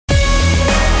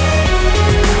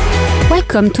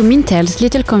Welcome to Mintel's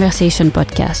Little Conversation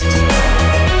podcast.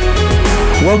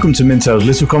 Welcome to Mintel's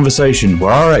Little Conversation,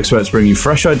 where our experts bring you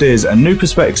fresh ideas and new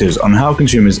perspectives on how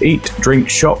consumers eat, drink,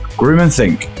 shop, groom and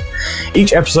think.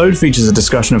 Each episode features a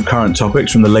discussion of current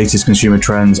topics from the latest consumer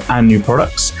trends and new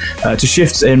products to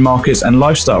shifts in markets and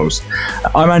lifestyles.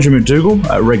 I'm Andrew McDougall,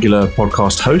 a regular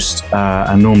podcast host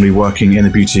and normally working in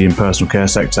the beauty and personal care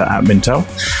sector at Mintel.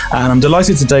 And I'm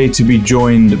delighted today to be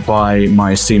joined by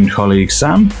my esteemed colleague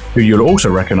Sam, who you'll also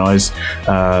recognise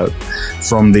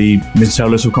from the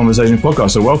Mintel Little Conversation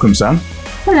podcast. So welcome, Sam.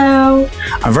 Hello.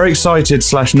 I'm very excited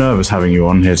 / nervous having you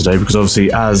on here today because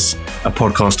obviously as a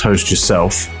podcast host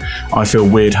yourself, I feel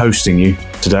weird hosting you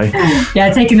today.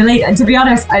 Yeah, taking the lead. And to be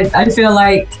honest, I feel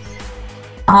like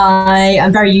I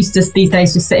am very used to these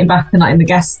days just sitting back and letting the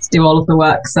guests do all of the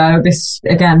work. So this,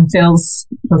 again, feels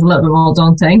a little bit more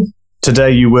daunting.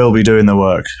 Today you will be doing the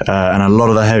work and a lot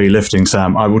of the heavy lifting,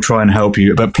 Sam. I will try and help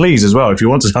you. But please as well, if you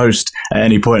want to host at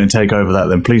any point and take over that,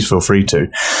 then please feel free to.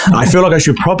 I feel like I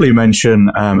should probably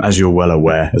mention, as you're well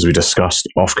aware, as we discussed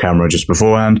off camera just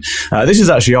beforehand, this is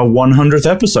actually our 100th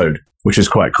episode, which is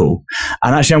quite cool.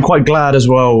 And actually, I'm quite glad as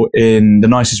well, in the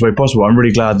nicest way possible. I'm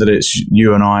really glad that it's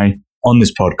you and I on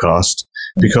this podcast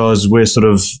because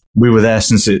we were there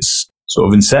since its sort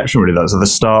of inception, really. That's at the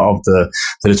start of the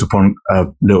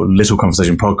Little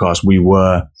Conversation podcast. We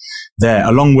were there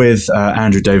along with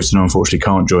Andrew Davidson, who unfortunately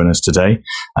can't join us today.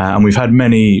 And we've had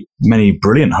many, many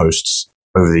brilliant hosts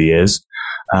over the years.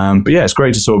 But yeah, it's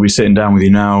great to sort of be sitting down with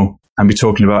you now and be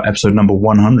talking about episode number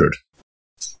 100.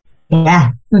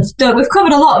 Yeah, we've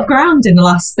covered a lot of ground in the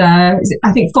last,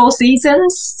 I think 4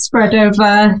 seasons, spread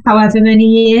over however many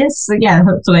years. So yeah,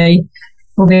 hopefully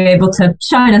we'll be able to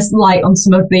shine a light on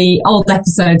some of the old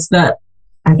episodes that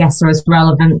I guess are as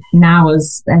relevant now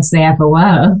as they ever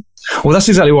were. Well, that's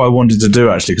exactly what I wanted to do,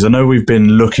 actually, because I know we've been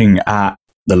looking at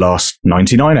the last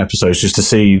 99 episodes just to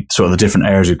see sort of the different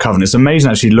areas we've covered. It's amazing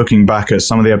actually looking back at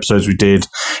some of the episodes we did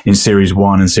in series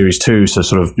 1 and series 2, so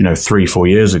sort of 3-4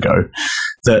 years ago,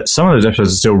 that some of those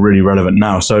episodes are still really relevant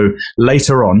now. So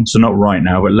later on, so not right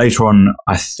now, but later on,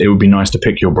 it would be nice to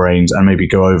pick your brains and maybe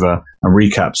go over and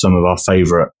recap some of our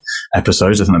favourite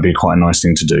episodes. I think that'd be quite a nice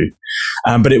thing to do.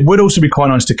 But it would also be quite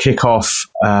nice to kick off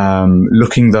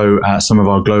looking, though, at some of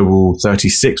our global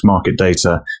 36 market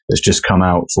data that's just come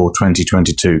out for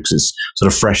 2022, because it's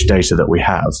sort of fresh data that we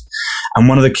have. And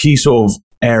one of the key sort of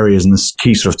areas and the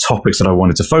key sort of topics that I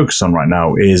wanted to focus on right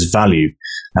now is value.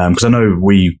 Because I know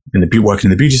working in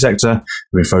the beauty sector,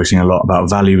 we've been focusing a lot about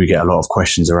value. We get a lot of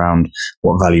questions around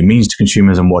what value means to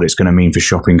consumers and what it's going to mean for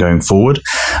shopping going forward.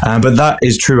 But that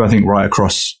is true, I think, right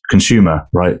across consumer,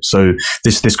 right? So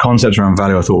this concept around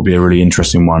value, I thought would be a really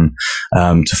interesting one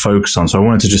to focus on. So I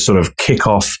wanted to just sort of kick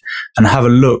off and have a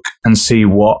look and see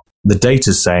what the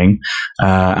data's saying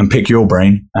and pick your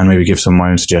brain and maybe give some of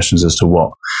my own suggestions as to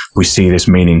what we see this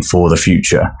meaning for the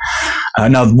future.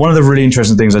 Now, one of the really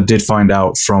interesting things I did find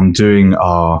out from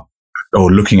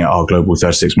looking at our global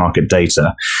 36 market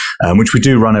data, which we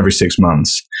do run every 6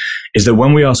 months, is that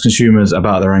when we ask consumers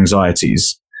about their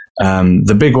anxieties,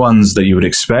 the big ones that you would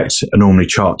expect are normally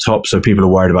chart top. So people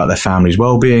are worried about their family's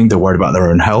well-being. They're worried about their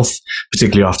own health,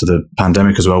 particularly after the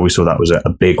pandemic as well. We saw that was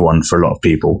a big one for a lot of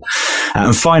people.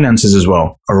 And finances as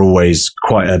well are always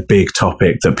quite a big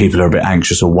topic that people are a bit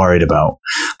anxious or worried about.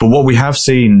 But what we have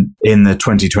seen in the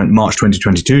March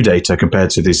 2022 data compared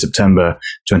to the September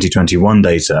 2021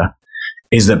 data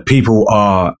is that people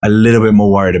are a little bit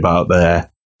more worried about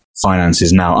their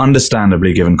finances now,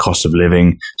 understandably, given cost of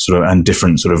living and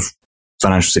different sort of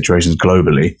financial situations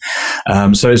globally.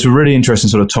 So it's a really interesting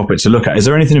sort of topic to look at. Is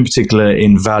there anything in particular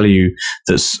in value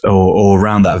that's or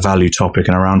around that value topic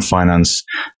and around finance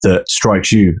that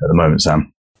strikes you at the moment,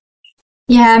 Sam?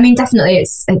 Yeah, I mean, definitely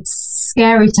it's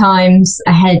scary times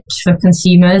ahead for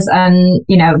consumers and,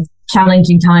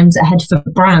 challenging times ahead for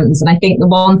brands. And I think the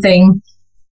one thing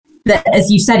that, as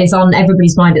you said, is on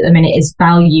everybody's mind at the minute is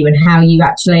value and how you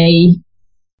actually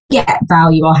get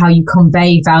value or how you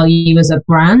convey value as a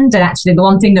brand. And actually the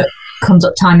one thing that comes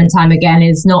up time and time again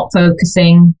is not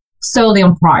focusing solely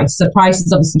on price. So price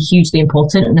is obviously hugely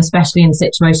important, and especially in the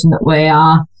situation that we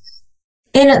are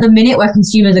in at the minute where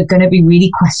consumers are going to be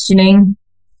really questioning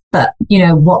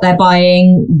what they're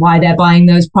buying, why they're buying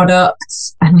those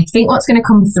products. And I think what's going to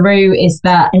come through is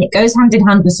that, and it goes hand in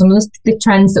hand with some of the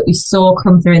trends that we saw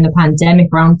come through in the pandemic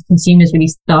around consumers really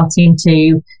starting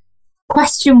to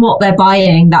question what they're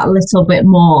buying that little bit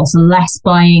more. So less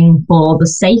buying for the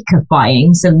sake of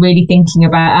buying. So really thinking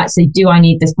about, actually, do I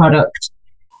need this product?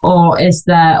 Or is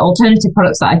there alternative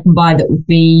products that I can buy that would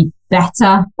be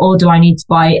better? Or do I need to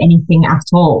buy anything at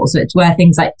all? So it's where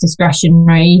things like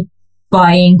discretionary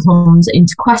buying comes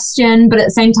into question. But at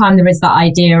the same time, there is that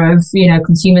idea of,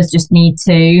 consumers just need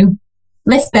to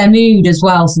lift their mood as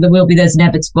well. So there will be those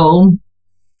inevitable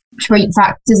treat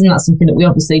factors. And that's something that we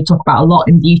obviously talk about a lot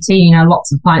in beauty.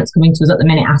 Lots of clients coming to us at the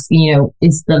minute asking,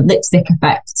 is the lipstick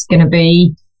effect going to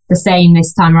be the same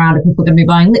this time around? Are people going to be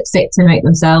buying lipstick to make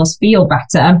themselves feel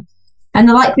better? And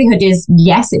the likelihood is,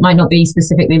 yes, it might not be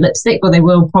specifically lipstick, but they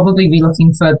will probably be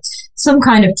looking for some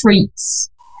kind of treats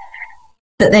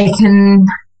that they can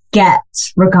get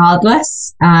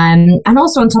regardless. And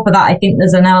also on top of that, I think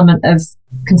there's an element of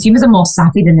consumers are more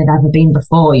savvy than they've ever been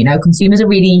before. Consumers are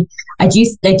really, I do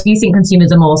think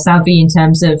consumers are more savvy in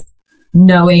terms of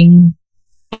knowing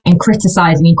and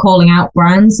criticizing and calling out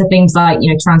brands. So things like,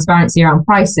 transparency around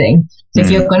pricing. So if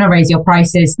you're going to raise your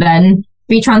prices, then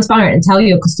be transparent and tell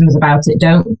your customers about it.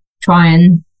 Don't try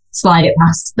and slide it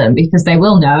past them, because they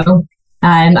will know.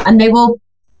 And they will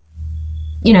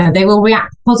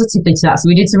react positively to that. So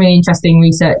we did some really interesting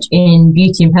research in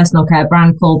beauty and personal care, a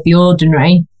brand called The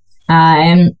Ordinary,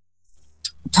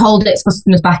 told its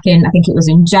customers back in, I think it was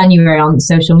in January on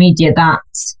social media, that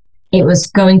it was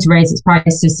going to raise its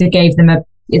prices. So it gave them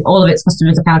all of its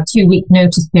customers a kind of 2-week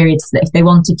notice period, so that if they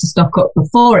wanted to stock up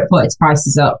before it put its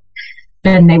prices up,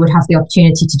 then they would have the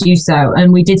opportunity to do so.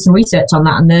 And we did some research on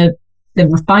that, and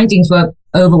the findings were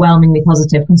overwhelmingly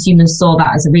positive. Consumers saw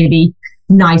that as a really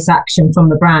nice action from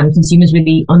the brand. Consumers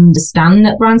really understand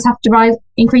that brands have to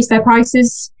increase their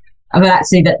prices, but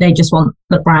actually that they just want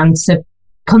the brand to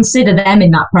consider them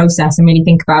in that process and really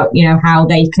think about, how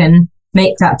they can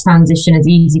make that transition as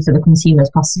easy for the consumer as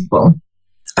possible.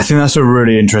 I think that's a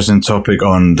really interesting topic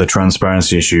on the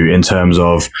transparency issue, in terms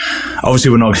of,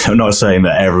 obviously we're not saying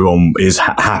that everyone is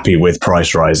happy with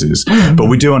price rises, but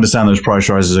we do understand those price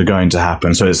rises are going to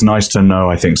happen. So it's nice to know,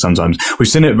 I think sometimes we've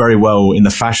seen it very well in the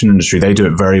fashion industry. They do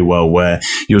it very well, where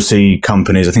you'll see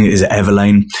companies, I think it is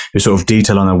Everlane, who sort of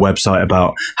detail on their website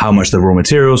about how much the raw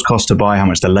materials cost to buy, how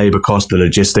much the labor cost, the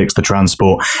logistics, the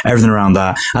transport, everything around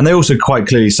that. And they also quite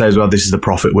clearly say as well, this is the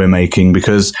profit we're making,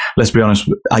 because let's be honest,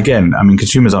 again,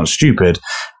 consumers aren't stupid.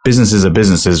 Businesses are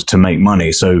businesses to make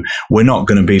money. So we're not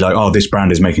going to be like, oh, this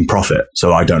brand is making profit,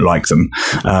 so I don't like them.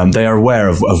 They are aware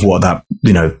of what that,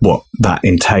 what that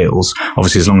entails.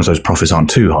 Obviously, as long as those profits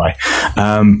aren't too high.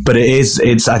 But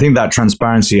I think that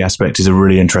transparency aspect is a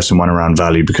really interesting one around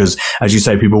value, because as you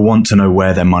say, people want to know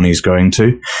where their money is going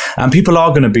to. And people are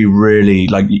going to be really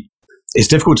it's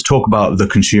difficult to talk about the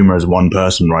consumer as one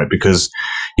person, right? Because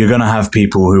you're going to have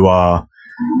people who are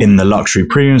in the luxury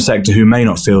premium sector who may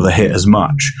not feel the hit as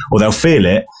much, or they'll feel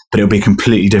it, but it'll be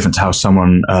completely different to how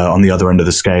someone on the other end of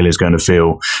the scale is going to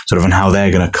feel, sort of, and how they're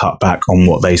going to cut back on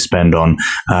what they spend on,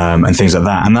 and things like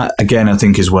that. And that, again, I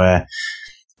think is where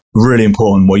really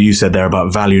important what you said there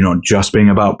about value not just being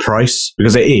about price,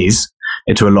 because it is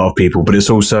to a lot of people, but it's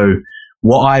also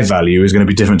what I value is going to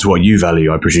be different to what you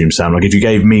value, I presume, Sam. Like if you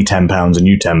gave me £10 and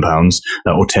you £10,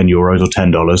 or €10 or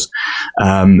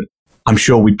 $10, I'm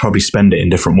sure we'd probably spend it in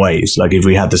different ways. Like if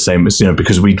we had the same,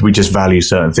 because we just value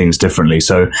certain things differently.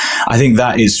 So I think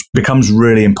that becomes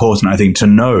really important, I think, to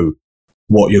know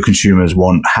what your consumers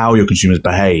want, how your consumers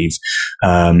behave,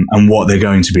 and what they're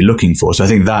going to be looking for. So I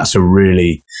think that's a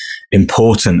really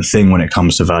important thing when it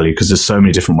comes to value, because there's so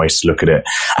many different ways to look at it.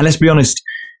 And let's be honest,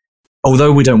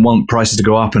 although we don't want prices to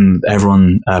go up, and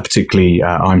everyone, particularly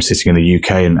I'm sitting in the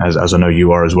UK, and as I know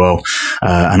you are as well,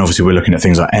 and obviously we're looking at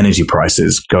things like energy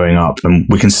prices going up, and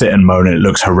we can sit and moan and it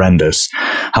looks horrendous.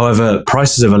 However,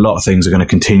 prices of a lot of things are going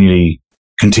to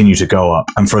continue to go up.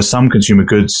 And for some consumer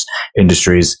goods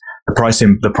industries,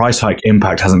 the price hike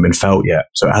impact hasn't been felt yet.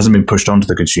 So it hasn't been pushed onto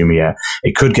the consumer yet.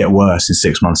 It could get worse in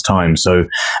 6 months' time. So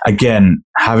again,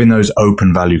 having those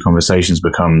open value conversations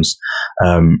becomes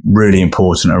really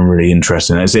important and really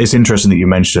interesting. It's interesting that you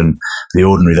mentioned The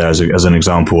Ordinary there as an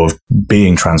example of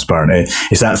being transparent.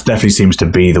 That definitely seems to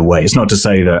be the way. It's not to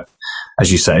say that,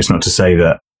 as you say, it's not to say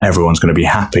that everyone's going to be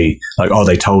happy, like, oh,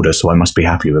 they told us, so I must be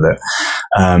happy with it.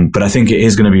 But I think it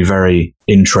is going to be very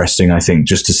interesting, I think,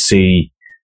 just to see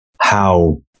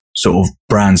how sort of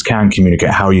brands can communicate,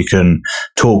 how you can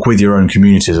talk with your own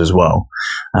communities as well.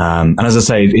 And as I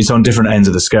say, it's on different ends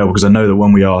of the scale, because I know that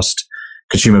when we asked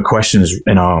consumer questions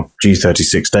in our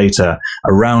G36 data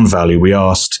around value, we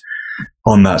asked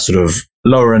on that sort of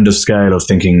lower end of scale of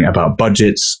thinking about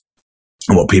budgets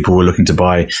and what people were looking to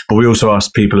buy. But we also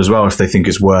asked people as well if they think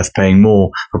it's worth paying more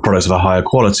for products of a higher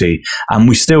quality. And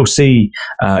we still see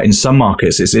in some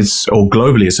markets, or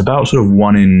globally, it's about sort of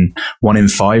one in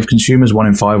 5 consumers, 1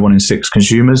 in 5, 1 in 6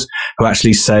 consumers who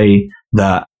actually say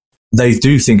that they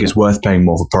do think it's worth paying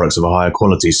more for products of a higher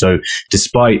quality. So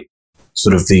despite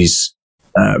sort of these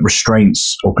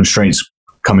restraints or constraints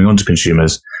coming onto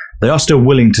consumers, they are still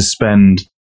willing to spend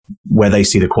where they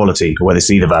see the quality or where they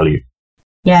see the value.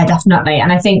 Yeah, definitely.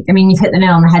 And I think, you've hit the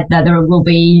nail on the head there. There will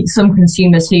be some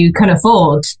consumers who can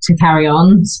afford to carry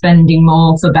on spending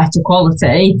more for better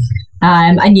quality.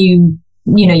 And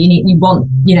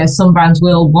some brands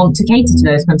will want to cater to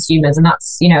those consumers, and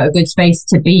that's, a good space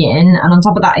to be in. And on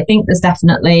top of that, I think there's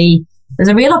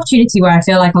a real opportunity where I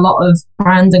feel like a lot of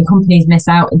brands and companies miss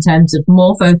out in terms of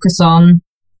more focus on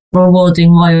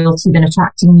rewarding loyalty than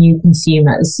attracting new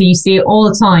consumers. So you see it all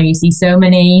the time. You see so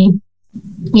many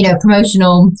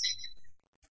promotional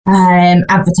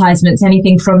advertisements,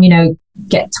 anything from,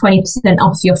 get 20%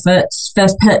 off your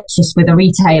first purchase with a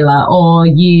retailer, or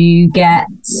you get,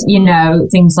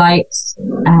 things like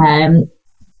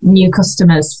new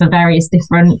customers for various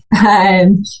different,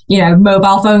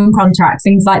 mobile phone contracts,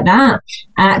 things like that.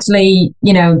 And actually,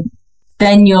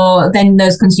 then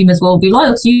those consumers will be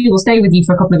loyal to you, will stay with you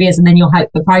for a couple of years, and then you'll hike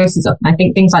the prices up. And I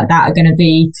think things like that are going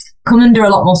to come under a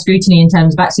lot more scrutiny in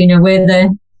terms of actually,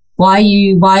 why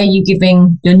are you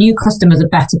giving your new customers a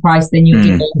better price than you're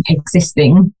giving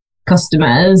existing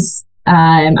customers?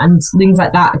 And things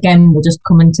like that, again, will just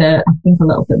come into, I think,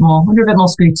 under a bit more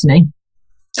scrutiny.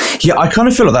 Yeah, I kind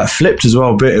of feel like that flipped as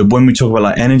well a bit when we talk about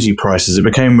like energy prices. It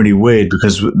became really weird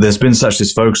because there's been such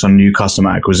this focus on new customer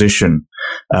acquisition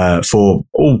for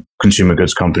all consumer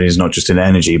goods companies, not just in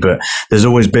energy, but there's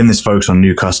always been this focus on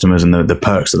new customers and the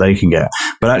perks that they can get.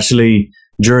 But actually,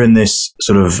 during this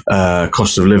sort of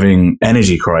cost of living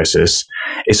energy crisis,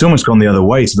 it's almost gone the other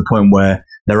way to the point where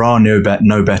there are no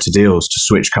better deals to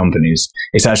switch companies.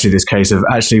 It's actually this case of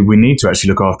we need to actually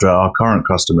look after our current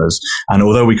customers. And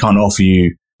although we can't offer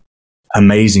you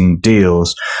amazing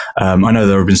deals, I know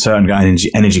there have been certain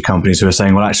energy companies who are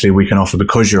saying, well, actually, we can offer,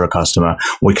 because you're a customer,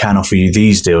 we can offer you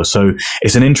these deals. So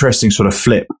it's an interesting sort of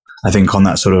flip, I think, on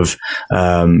that sort of,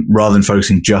 rather than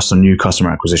focusing just on new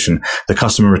customer acquisition, the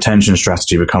customer retention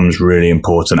strategy becomes really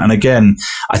important. And again,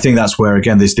 I think that's where,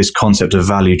 again, this concept of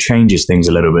value changes things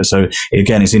a little bit. So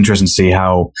again, it's interesting to see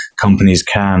how companies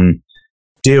can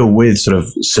deal with sort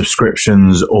of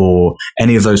subscriptions or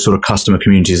any of those sort of customer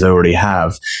communities they already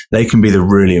have. They can be the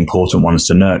really important ones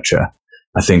to nurture,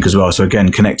 I think, as well. So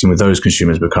again, connecting with those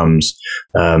consumers becomes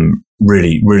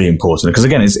really, really important, because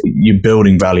again, you're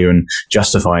building value and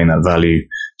justifying that value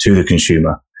to the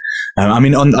consumer. As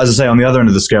I say, on the other end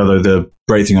of the scale, though, the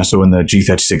great thing I saw in the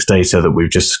G36 data that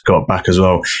we've just got back as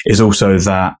well is also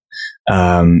that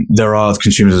there are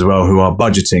consumers as well who are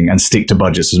budgeting and stick to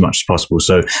budgets as much as possible.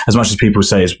 So as much as people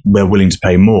say we're willing to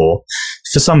pay more,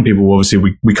 for some people,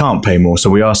 obviously, we can't pay more. So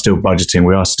we are still budgeting.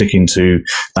 We are sticking to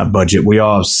that budget. We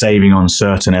are saving on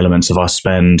certain elements of our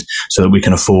spend so that we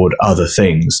can afford other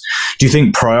things. Do you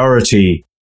think priority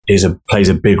plays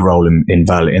a big role in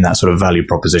value, in that sort of value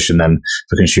proposition then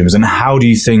for consumers? And how do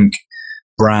you think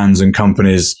brands and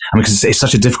companies, because it's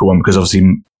such a difficult one, because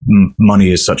obviously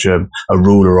money is such a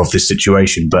ruler of this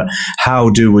situation, but how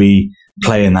do we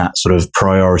play in that sort of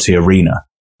priority arena?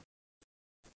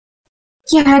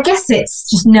 Yeah, I guess it's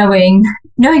just knowing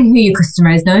who your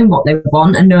customer is, knowing what they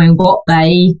want, and knowing what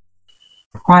they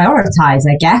prioritize,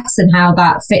 I guess, and how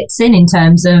that fits in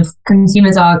terms of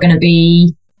consumers are going to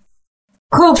be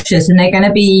cautious, and they're going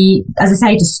to be, as I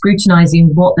say, just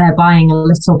scrutinizing what they're buying a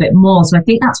little bit more. So I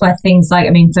think that's where things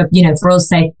like, for us,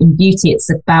 say in beauty, it's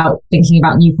about thinking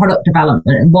about new product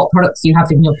development and what products you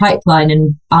have in your pipeline,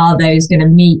 and are those going to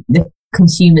meet the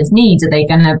consumer's needs? Are they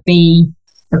going to be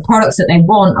the products that they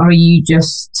want, or are you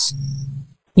just,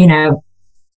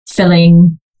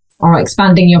 filling or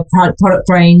expanding your product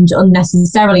range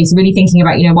unnecessarily? So really thinking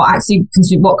about,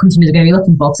 what consumers are going to be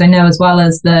looking for. Because I know, as well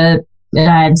as the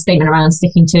statement around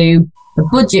sticking to the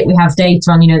budget, we have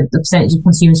data on, the percentage of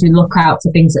consumers who look out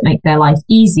for things that make their life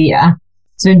easier.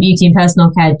 So in beauty and personal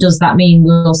care, does that mean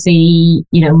we'll see,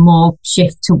 more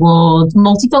shift towards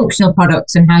multifunctional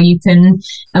products, and how you can,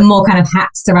 and more kind of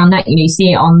hacks around that? You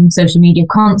see it on social media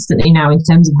constantly now in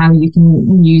terms of how you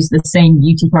can use the same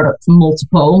beauty product for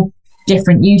multiple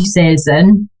different uses.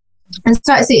 And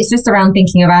so it's just around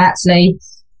thinking about actually,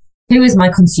 who is my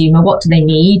consumer? What do they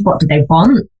need? What do they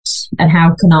want? And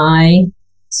how can I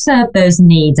serve those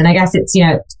needs? And I guess it's,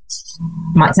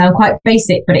 might sound quite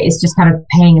basic, but it is just kind of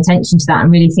paying attention to that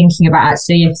and really thinking about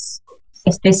actually,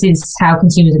 if this is how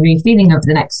consumers are really feeling over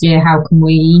the next year, how can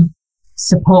we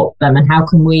support them, and how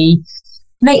can we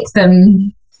make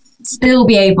them still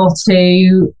be able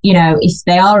to, if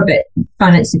they are a bit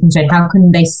financially constrained, how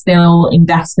can they still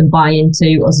invest and buy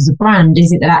into us as a brand?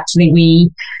 Is it that actually we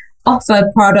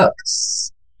offer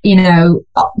products,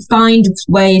 find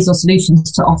ways or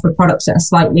solutions to offer products that are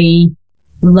slightly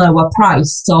lower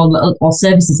price or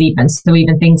services even. So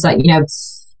even things like,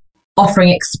 offering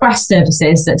express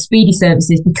services, speedy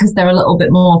services, because they're a little bit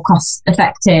more cost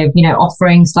effective,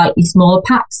 offering slightly smaller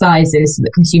pack sizes so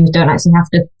that consumers don't actually have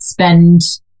to spend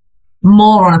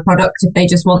more on a product if they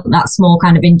just want that small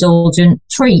kind of indulgent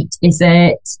treat. Is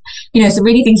it, so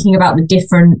really thinking about the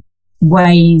different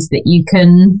ways that you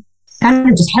can kind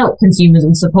of just help consumers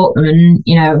and support them,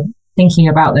 and, thinking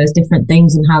about those different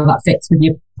things and how that fits with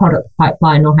your product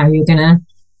pipeline or how you're going to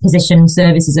position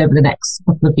services over the next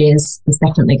couple of years is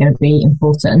definitely going to be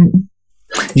important.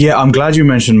 Yeah, I'm glad you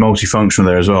mentioned multifunctional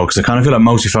there as well, because I kind of feel like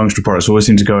multifunctional products always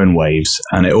seem to go in waves,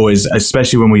 and it always,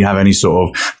 especially when we have any sort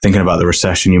of thinking about the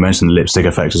recession, you mentioned the lipstick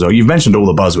effect as well. You've mentioned all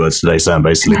the buzzwords today, Sam,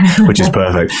 basically, which is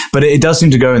perfect. But it does seem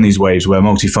to go in these waves where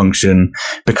multifunction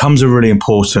becomes a really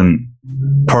important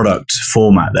product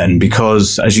format then,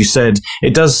 because as you said,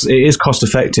 it is cost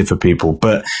effective for people,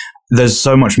 but there's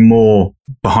so much more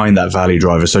behind that value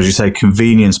driver. So as you say,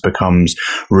 convenience becomes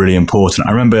really important.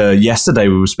 I remember yesterday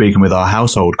we were speaking with our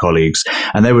household colleagues,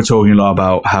 and they were talking a lot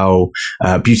about how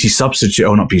in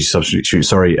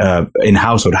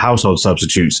household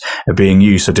substitutes are being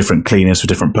used, so different cleaners for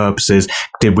different purposes.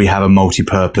 Did we have a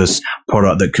multi-purpose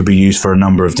product that could be used for a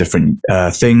number of different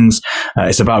things?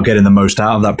 It's about getting the most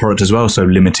out of that product as well, so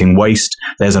limiting waste.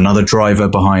 There's another driver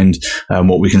behind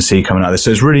what we can see coming out of this.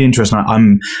 So it's really interesting.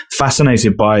 I'm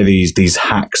fascinated by these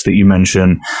hacks that you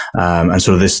mention, and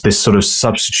sort of this sort of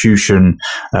substitution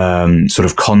sort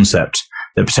of concept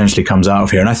that potentially comes out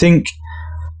of here. And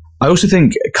I also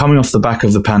think coming off the back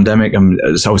of the pandemic, and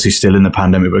it's obviously still in the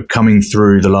pandemic, but coming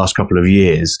through the last couple of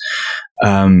years,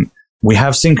 we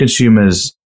have seen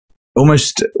consumers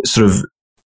almost sort of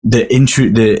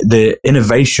the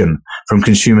innovation from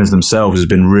consumers themselves has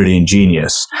been really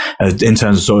ingenious in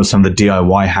terms of sort of some of the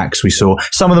DIY hacks we saw.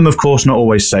 Some of them, of course, not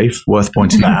always safe, worth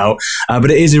pointing that out.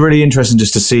 But it is really interesting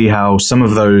just to see how some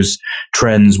of those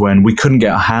trends, when we couldn't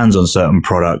get our hands on certain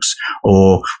products,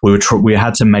 or we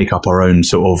had to make up our own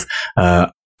sort of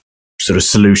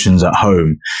solutions at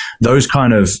home, those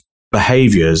kind of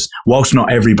behaviors, whilst not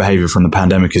every behavior from the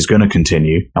pandemic is going to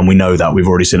continue, and we know that we've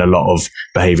already seen a lot of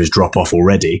behaviors drop off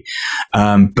already,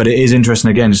 but it is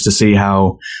interesting again just to see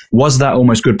how was that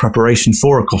almost good preparation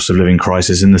for a cost of living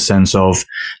crisis, in the sense of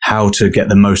how to get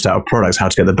the most out of products, how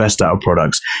to get the best out of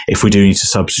products. If we do need to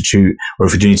substitute, or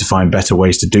if we do need to find better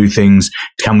ways to do things,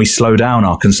 can we slow down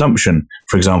our consumption?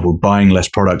 For example, buying less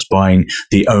products, buying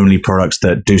the only products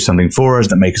that do something for us,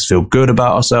 that make us feel good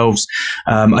about ourselves.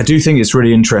 I do think it's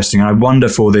really interesting. And I wonder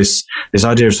for this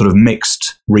idea of sort of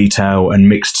mixed retail and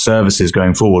mixed services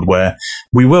going forward, where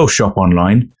we will shop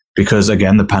online, because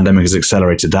again, the pandemic has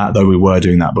accelerated that, though we were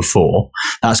doing that before.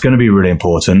 That's going to be really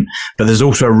important. But there's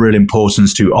also a real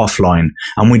importance to offline.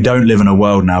 And we don't live in a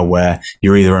world now where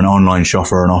you're either an online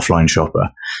shopper or an offline shopper.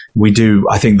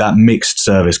 I think that mixed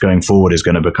service going forward is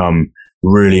going to become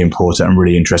really important and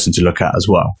really interesting to look at as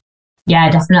well.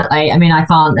 Yeah, definitely. I mean, I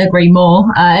can't agree more.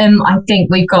 I think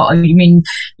we've got,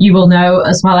 you will know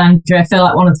as well, Andrew, I feel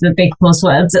like one of the big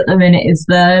buzzwords at the minute is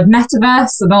the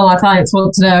metaverse, and all our clients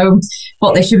want to know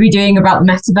what they should be doing about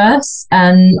the metaverse.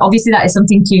 And obviously that is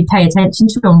something to pay attention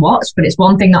to and watch, but it's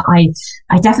one thing that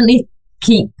I definitely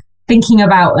keep thinking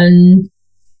about and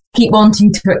keep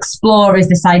wanting to explore, is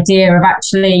this idea of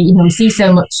actually, we see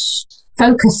so much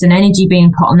focus and energy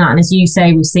being put on that. And as you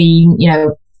say, we've seen,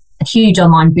 a huge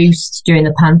online boost during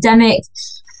the pandemic,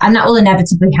 and that will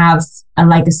inevitably have a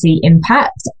legacy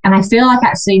impact. And I feel like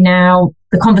actually now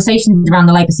the conversations around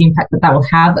the legacy impact that will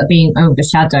have are being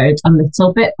overshadowed a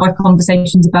little bit by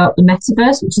conversations about the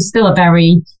metaverse, which is still a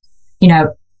very,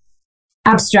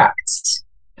 abstract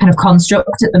kind of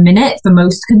construct at the minute for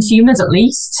most consumers, at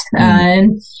least.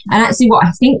 And actually what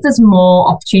I think there's more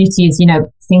opportunity is,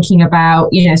 thinking about,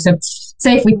 so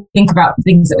say if we think about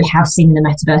things that we have seen in the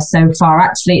metaverse so far,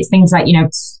 actually it's things like,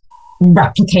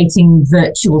 replicating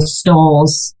virtual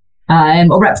stores,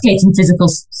 or replicating physical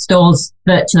stores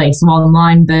virtually, so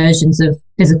online versions of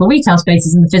physical retail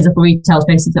spaces and the physical retail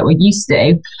spaces that we're used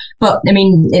to. But I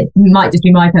mean, it might just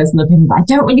be my personal opinion, but I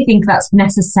don't really think that's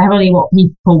necessarily what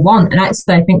people want. And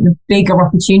actually, I think the bigger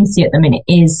opportunity at the minute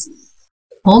is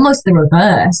almost the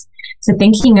reverse. So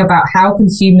thinking about how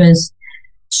consumers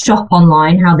shop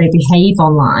online, how they behave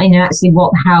online, and actually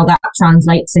how that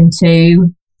translates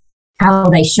into how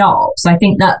they shop. So I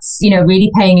think that's,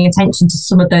 really paying attention to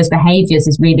some of those behaviors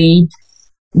is really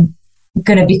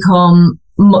going to become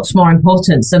much more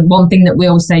important. So one thing that we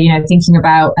always say, thinking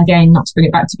about, again, not to bring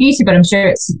it back to beauty, but I'm sure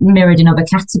it's mirrored in other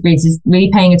categories, is really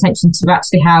paying attention to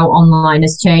actually how online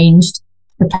has changed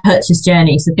the purchase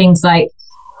journey. So things like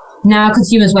now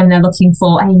consumers, when they're looking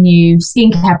for a new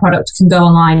skincare product, can go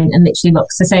online and literally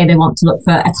look. So say they want to look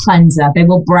for a cleanser, they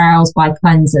will browse by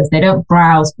cleansers. They don't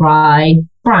browse by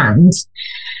brand.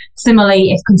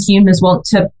 Similarly, if consumers want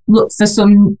to look for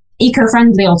some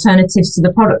eco-friendly alternatives to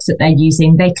the products that they're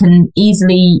using, they can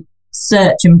easily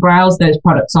search and browse those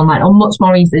products online, or much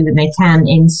more easily than they can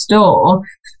in store.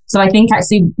 So I think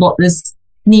actually what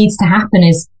needs to happen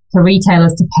is for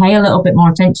retailers to pay a little bit more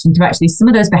attention to actually some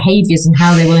of those behaviours and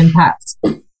how they will impact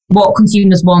what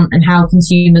consumers want and how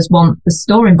consumers want the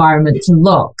store environment to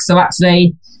look. So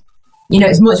actually,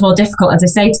 it's much more difficult, as I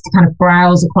say, to kind of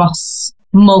browse across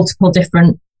multiple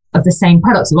different of the same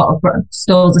products. A lot of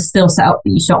stores are still set up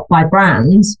that you shop by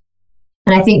brand.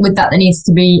 And I think with that, there needs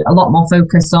to be a lot more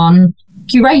focus on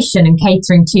curation and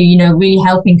catering to, really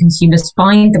helping consumers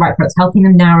find the right products, helping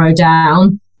them narrow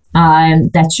down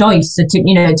their choice. So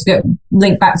to go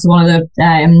link back to one of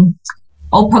the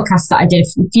old podcasts that I did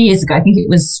a few years ago, I think it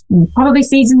was probably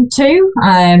season 2.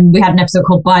 We had an episode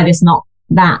called Buy This, Not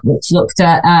That, which looked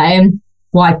at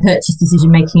why purchase decision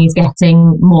making is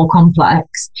getting more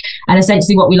complex. And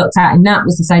essentially what we looked at in that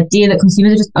was this idea that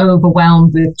consumers are just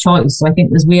overwhelmed with choice. So I think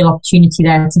there's real opportunity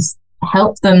there to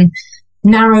help them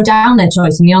narrow down their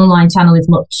choice, and the online channel is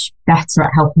much better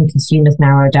at helping consumers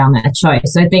narrow down their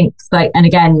choice. So I think, and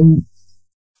again,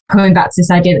 coming back to this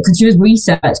idea that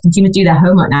consumers do their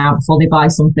homework now before they buy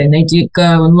something. They do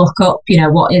go and look up,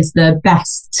 what is the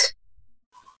best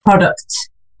product,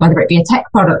 whether it be a tech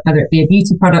product, whether it be a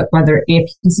beauty product, whether it be a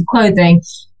piece of clothing,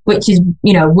 which is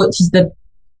the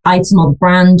item or the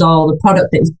brand or the product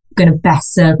that is going to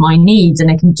best serve my needs. And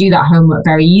they can do that homework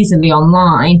very easily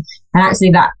online. And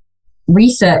actually that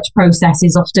research process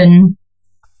is often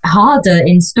harder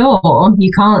in store.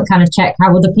 You can't kind of check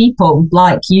how other people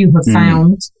like you have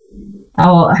found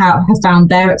or have found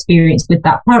their experience with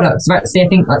that product. So actually I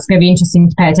think that's going to be interesting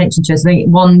to pay attention to. So I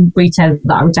think one retailer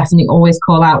that I would definitely always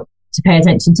call out to pay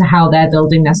attention to how they're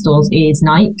building their stores is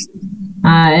Nike.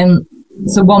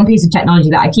 So one piece of technology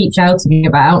that I keep shouting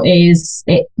about is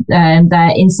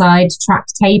their Inside Track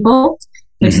Table,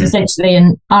 which is essentially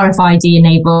an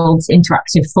RFID-enabled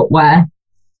interactive footwear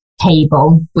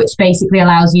table, which basically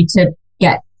allows you to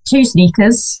get 2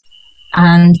 sneakers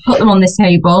and put them on this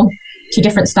table, 2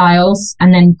 different styles,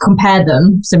 and then compare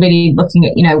them. So really looking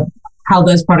at, how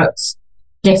those products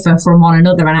differ from one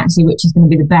another and actually which is going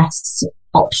to be the best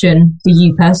option for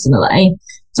you personally.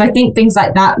 So I think things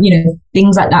like that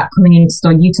coming into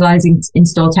store, utilizing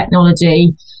in-store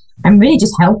technology and really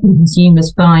just helping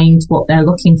consumers find what they're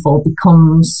looking for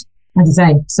becomes, as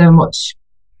I say, so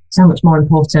much more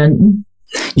important.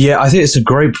 Yeah, I think it's a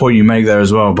great point you make there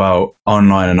as well about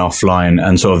online and offline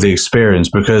and sort of the experience,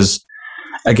 because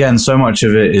again, so much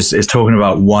of it is talking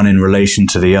about one in relation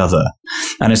to the other.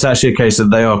 And it's actually a case that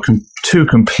they are 2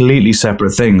 completely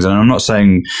separate things. And I'm not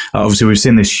saying, obviously, we've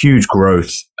seen this huge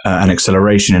growth and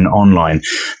acceleration in online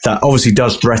that obviously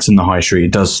does threaten the high street.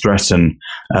 It does threaten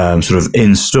sort of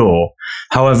in store.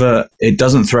 However, it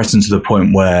doesn't threaten to the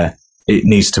point where it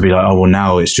needs to be like, oh, well,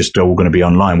 now it's just all going to be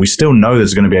online. We still know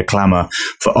there's going to be a clamor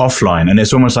for offline. And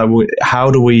it's almost like, well,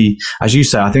 how do we, as you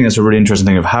say, I think that's a really interesting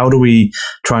thing of how do we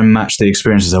try and match the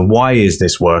experiences and why is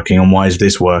this working and why is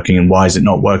this working and why is it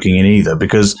not working in either?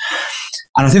 Because,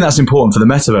 and I think that's important for the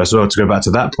metaverse as well, to go back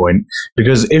to that point,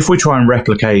 because if we try and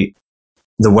replicate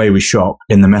the way we shop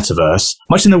in the metaverse,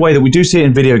 much in the way that we do see it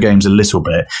in video games a little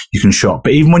bit, you can shop.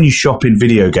 But even when you shop in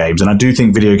video games, and I do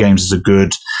think video games is a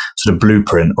good sort of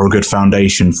blueprint or a good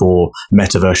foundation for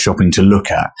metaverse shopping to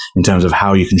look at in terms of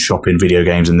how you can shop in video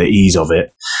games and the ease of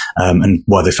it. And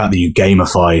the fact that you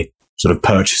gamify sort of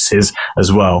purchases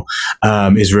as well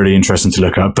is really interesting to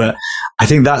look at. But I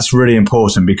think that's really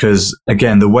important because,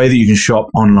 again, the way that you can shop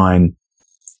online,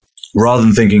 rather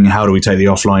than thinking, how do we take the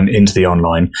offline into the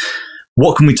online,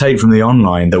 what can we take from the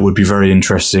online that would be very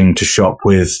interesting to shop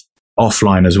with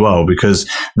offline as well? Because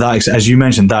that, as you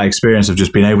mentioned, that experience of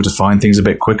just being able to find things a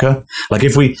bit quicker. Like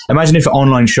imagine if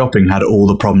online shopping had all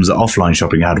the problems that offline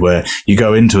shopping had, where you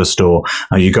go into a store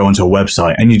or you go onto a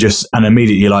website and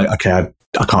immediately you're like, okay,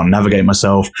 I can't navigate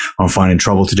myself. I'm finding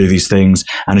trouble to do these things.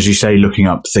 And as you say, looking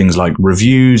up things like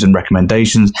reviews and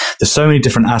recommendations, there's so many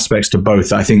different aspects to both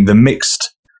that I think the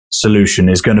mixed solution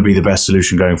is going to be the best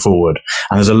solution going forward.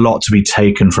 And there's a lot to be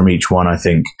taken from each one, I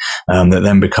think, that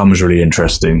then becomes really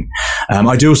interesting.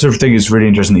 I do also think it's really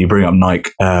interesting that you bring up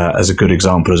Nike as a good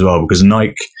example as well, because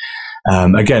Nike,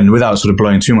 again, without sort of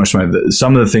blowing too much smoke,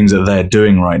 some of the things that they're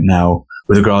doing right now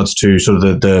with regards to sort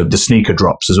of the sneaker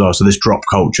drops as well. So this drop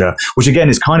culture, which again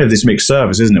is kind of this mixed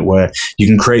service, isn't it? Where you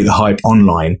can create the hype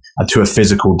online to a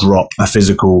physical drop, a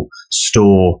physical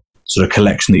store sort of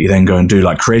collection that you then go and do,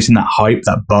 like creating that hype,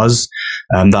 that buzz,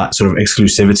 that sort of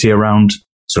exclusivity around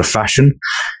sort of fashion.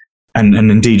 And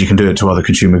indeed, you can do it to other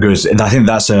consumer goods. And I think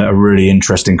that's a really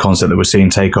interesting concept that we're seeing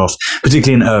take off,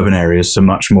 particularly in urban areas, so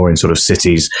much more in sort of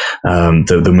cities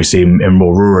than we see in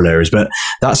more rural areas. But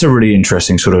that's a really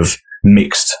interesting sort of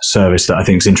mixed service that I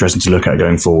think is interesting to look at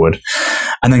going forward.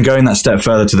 And then going that step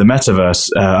further to the metaverse,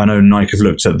 I know Nike have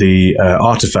looked at the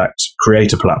Artifact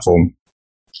creator platform,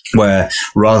 where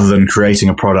rather than creating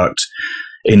a product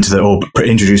or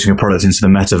introducing a product into the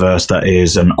metaverse that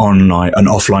is an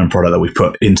offline product that we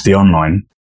put into the online,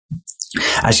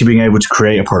 actually being able to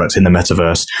create a product in the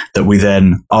metaverse that we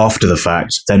then, after the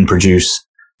fact, then produce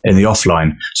in the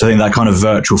offline. So I think that kind of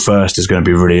virtual first is going to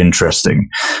be really interesting.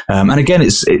 And again,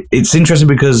 it's interesting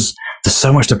because there's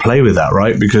so much to play with that,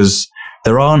 right? Because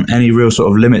there aren't any real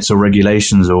sort of limits or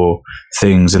regulations or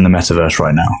things in the metaverse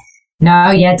right now.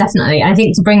 No, yeah, definitely. I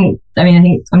think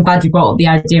I'm glad you brought up the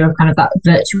idea of kind of that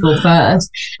virtual first.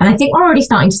 And I think we're already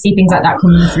starting to see things like that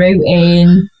coming through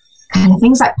in kind of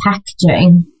things like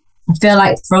packaging. I feel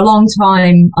like for a long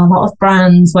time, a lot of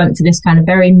brands went for this kind of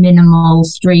very minimal,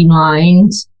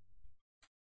 streamlined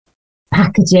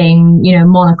packaging,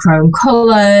 monochrome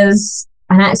colors.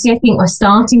 And actually, I think we're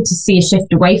starting to see a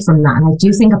shift away from that. And I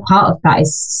do think a part of that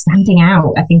is standing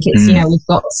out. I think it's, we've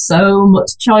got so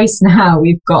much choice now.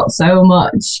 We've got so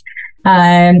much,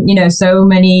 so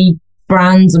many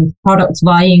brands and products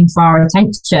vying for our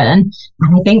attention.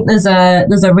 And I think there's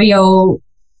a real,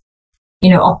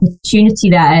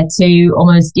 opportunity there to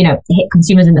almost, hit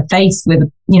consumers in the face with,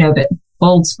 a bit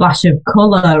bold splash of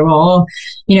color or,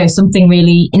 something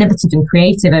really innovative and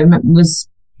creative. I remember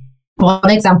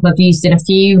one example I've used in a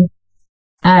few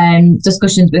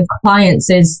discussions with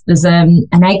clients is there's an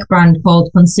egg brand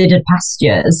called Considered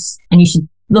Pastures, and you should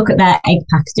look at their egg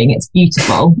packaging. It's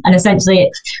beautiful. And essentially,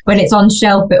 when it's on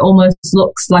shelf, it almost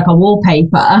looks like a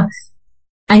wallpaper.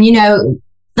 And,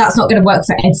 that's not going to work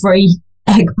for every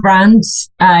egg brand.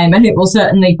 And it will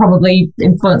certainly probably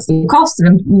influence the cost.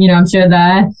 And, I'm sure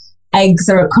their eggs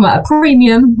come at a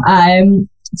premium.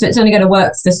 So it's only going to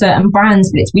work for certain brands,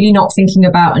 but it's really not thinking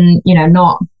about and,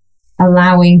 not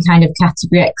allowing kind of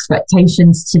category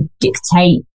expectations to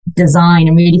dictate design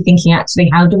and really thinking actually,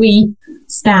 how do we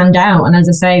stand out? And as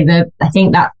I say, I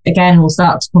think that again will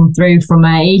start to come through from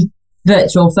a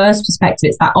virtual first perspective.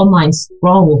 It's that online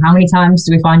scroll. How many times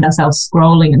do we find ourselves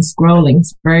scrolling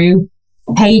through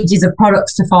pages of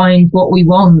products to find what we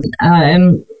want?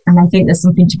 And I think there's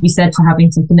something to be said for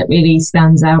having something that really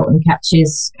stands out and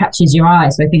catches your eye.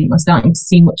 So I think we're starting to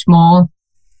see much more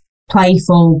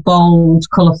playful, bold,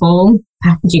 colourful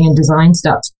packaging and design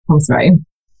start to come through.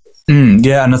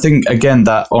 Yeah, and I think, again,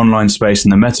 that online space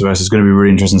in the metaverse is going to be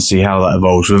really interesting to see how that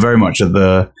evolves. We're very much at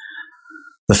the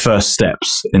first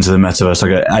steps into the metaverse.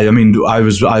 Like,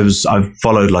 I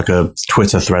followed like a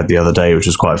Twitter thread the other day, which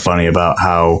was quite funny, about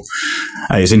how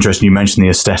it's interesting you mentioned the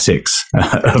aesthetics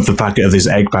of of this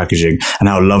egg packaging and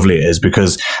how lovely it is,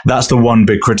 because that's the one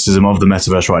big criticism of the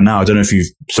metaverse right now. I don't know if you've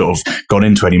sort of gone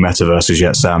into any metaverses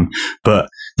yet, Sam, but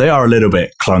they are a little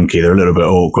bit clunky. They're a little bit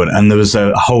awkward. And there was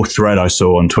a whole thread I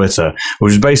saw on Twitter,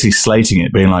 which was basically slating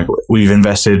it, being like, we've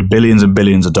invested billions and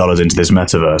billions of dollars into this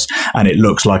metaverse, and it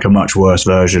looks like a much worse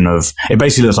version of, it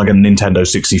basically looks like a Nintendo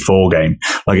 64 game.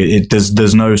 Like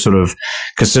there's no sort of,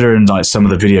 considering like some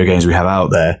of the video games we have out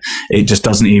there, it just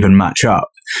doesn't even match up.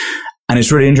 And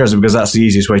it's really interesting because that's the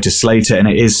easiest way to slate it, and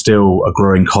it is still a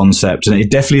growing concept, and it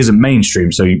definitely isn't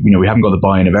mainstream. So, we haven't got the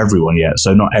buy-in of everyone yet.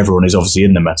 So not everyone is obviously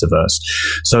in the metaverse.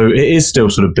 So it is still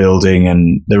sort of building,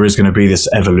 and there is going to be this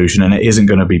evolution, and it isn't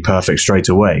going to be perfect straight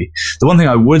away. The one thing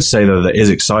I would say, though, that is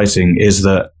exciting is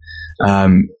that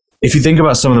if you think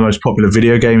about some of the most popular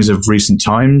video games of recent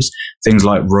times, things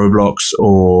like Roblox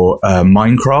or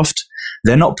Minecraft,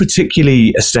 they're not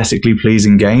particularly aesthetically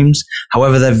pleasing games.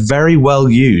 However, they're very well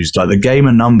used. Like, the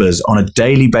gamer numbers on a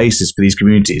daily basis for these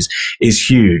communities is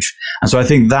huge. And so I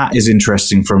think that is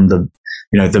interesting from the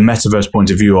metaverse point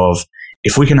of view of,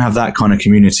 if we can have that kind of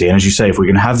community, and as you say, if we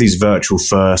can have these virtual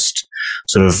first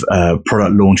sort of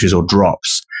product launches or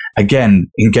drops, again,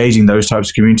 engaging those types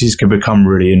of communities can become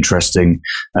really interesting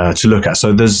to look at.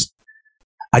 So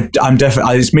I'm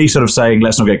definitely, it's me sort of saying,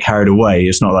 let's not get carried away.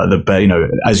 It's not like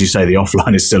as you say, the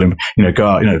offline is still, go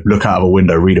out, look out of a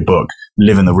window, read a book,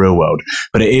 live in the real world.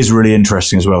 But it is really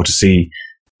interesting as well to see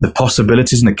the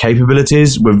possibilities and the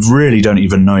capabilities. We really don't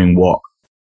even knowing what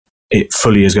it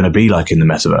fully is going to be like in the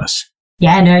metaverse.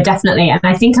 Yeah, no, definitely. And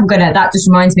I think that just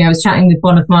reminds me, I was chatting with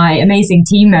one of my amazing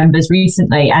team members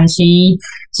recently, and she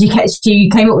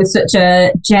came up with such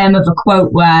a gem of a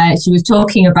quote where she was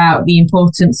talking about the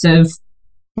importance of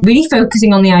really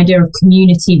focusing on the idea of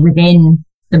community within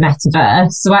the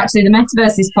metaverse. So actually the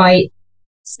metaverse is quite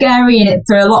scary, and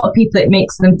for a lot of people it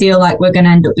makes them feel like we're going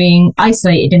to end up being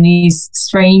isolated in these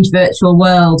strange virtual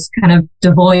worlds, kind of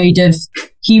devoid of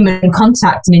human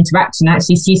contact and interaction.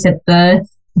 Actually, she said the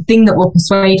thing that will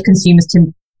persuade consumers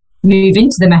to move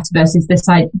into the metaverse is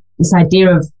this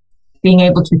idea of being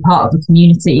able to be part of a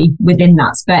community within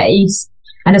that space.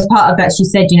 And as part of that, she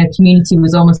said, community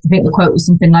was almost, I think the quote was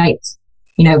something like,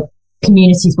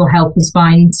 communities will help us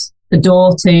find the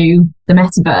door to the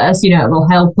metaverse. It will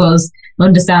help us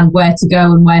understand where to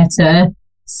go and where to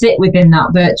sit within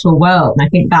that virtual world. And I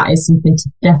think that is something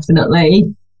to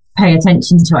definitely pay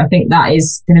attention to. I think that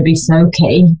is going to be so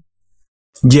key.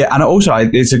 Yeah, and also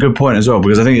it's a good point as well,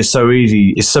 because I think it's so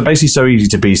easy. It's basically so easy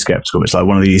to be skeptical. It's like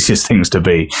one of the easiest things to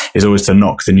be is always to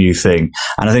knock the new thing.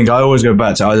 And I think I always go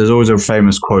back to, there's always a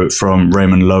famous quote from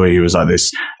Raymond Loewy, who was like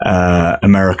this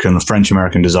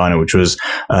French-American designer, which was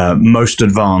most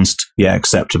advanced yet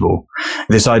acceptable.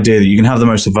 This idea that you can have the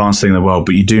most advanced thing in the world,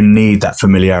 but you do need that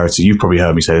familiarity. You've probably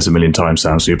heard me say this a million times,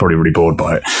 Sam, so you're probably really bored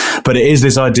by it. But it is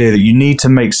this idea that you need to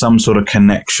make some sort of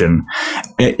connection.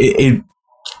 It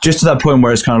just to that point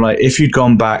where it's kind of like, if you'd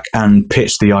gone back and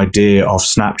pitched the idea of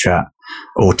Snapchat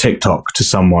or TikTok to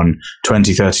someone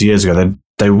 20, 30 years ago,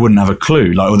 they wouldn't have a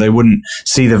clue, or they wouldn't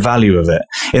see the value of it.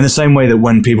 In the same way that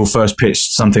when people first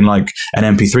pitched something like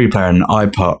an MP3 player and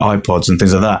iPods and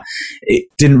things like that, it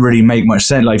didn't really make much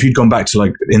sense. Like if you'd gone back to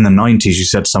like in the 90s, you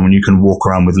said to someone, you can walk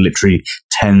around with literally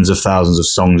tens of thousands of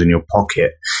songs in your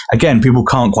pocket. Again, people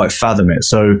can't quite fathom it.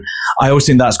 So I always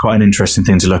think that's quite an interesting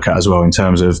thing to look at as well, in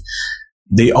terms of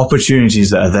the opportunities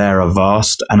that are there are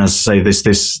vast. And as I say,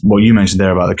 this what you mentioned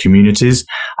there about the communities,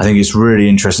 I think it's really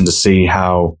interesting to see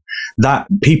how that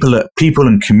people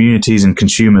and communities and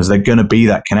consumers, they're going to be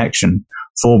that connection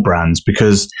for brands,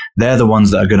 because they're the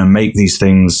ones that are going to make these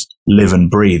things live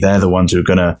and breathe. They're the ones who are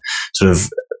going to sort of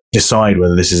decide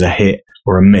whether this is a hit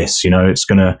or a miss. It's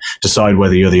going to decide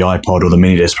whether you're the iPod or the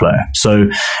mini disc player. So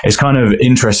it's kind of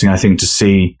interesting, I think, to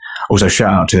see. Also,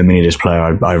 shout out to the mini disc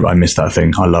player. I missed that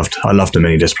thing. I loved the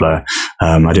mini disc player.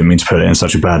 I didn't mean to put it in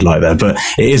such a bad light there, but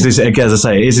it is this, again, as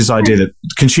I say, it is this idea that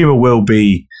consumer will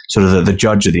be sort of the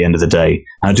judge at the end of the day.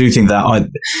 And I do think that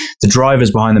the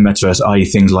drivers behind the metaverse, i.e.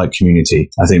 things like community,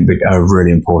 I think are a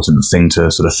really important thing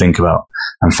to sort of think about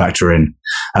and factor in.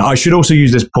 I should also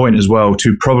use this point as well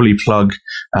to probably plug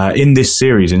in this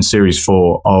series, in series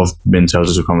 4 of Mintel's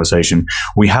Little Conversation,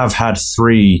 we have had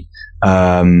 3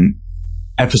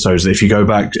 episodes. If you go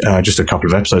back just a couple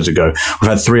of episodes ago, we've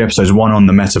had 3 episodes, one on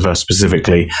the metaverse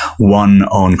specifically, one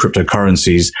on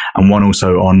cryptocurrencies, and one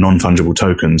also on non-fungible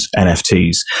tokens,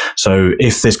 NFTs. So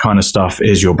if this kind of stuff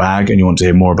is your bag and you want to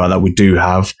hear more about that, we do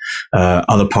have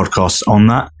other podcasts on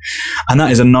that. And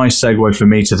that is a nice segue for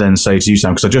me to then say to you,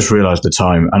 Sam, because I just realized the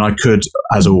time, and I could,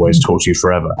 as always, talk to you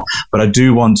forever. But I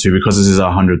do want to, because this is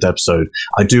our 100th episode,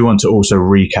 I do want to also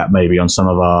recap maybe on some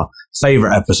of our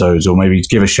favorite episodes, or maybe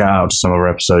give a shout out to some of our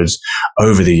episodes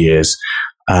over the years.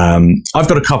 I've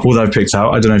got a couple that I've picked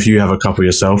out. I don't know if you have a couple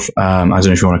yourself. I don't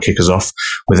know if you want to kick us off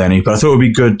with any, but I thought it would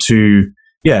be good to,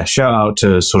 shout out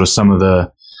to sort of some of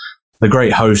the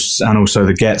great hosts, and also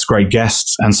the great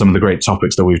guests, and some of the great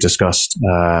topics that we've discussed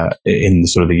in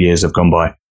sort of the years that have gone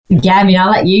by. Yeah, I mean, I'll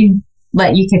let you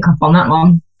kick off on that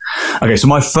one. Okay, so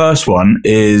my first one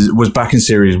was back in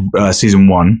season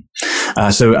 1.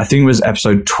 So I think it was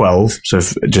episode 12. So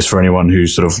just for anyone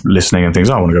who's sort of listening and thinks,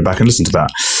 I want to go back and listen to that.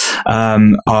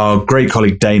 Our great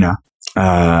colleague Dana,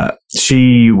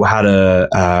 she had a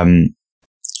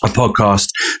podcast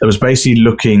that was basically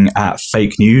looking at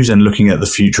fake news and looking at the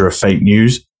future of fake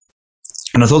news.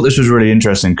 And I thought this was really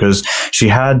interesting because she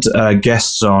had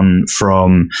guests on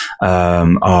from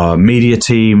our media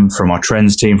team, from our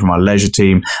trends team, from our leisure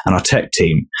team, and our tech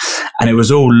team. And it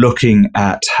was all looking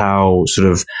at how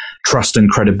sort of trust and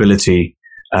credibility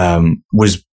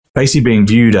was basically being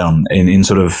viewed in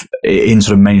sort of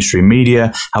mainstream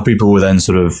media, how people were then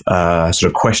sort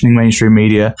of questioning mainstream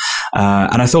media.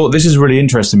 And I thought this is really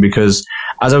interesting because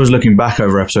as I was looking back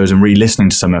over episodes and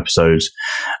re-listening to some episodes,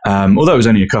 although it was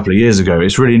only a couple of years ago,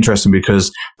 it's really interesting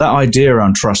because that idea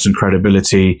around trust and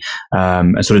credibility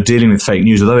and sort of dealing with fake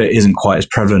news, although it isn't quite as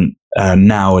prevalent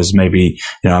now as maybe,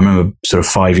 I remember sort of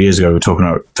 5 years ago, we were talking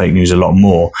about fake news a lot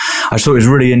more. I just thought it was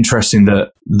really interesting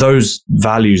that those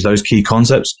values, those key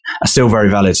concepts are still very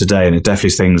valid today. And it definitely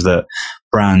is things that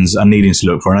brands are needing to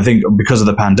look for. And I think because of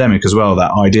the pandemic as well,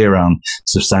 that idea around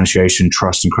substantiation,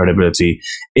 trust and credibility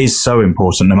is so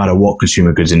important no matter what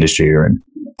consumer goods industry you're in.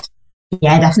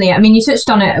 Yeah, definitely. I mean, you touched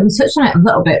on it. We touched on it a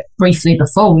little bit briefly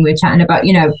before when we were chatting about,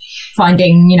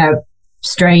 finding,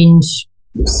 strange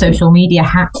social media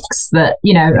hacks that,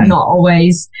 you know, are not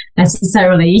always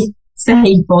necessarily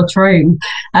safe or true.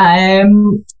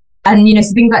 And, you know,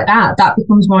 so things like that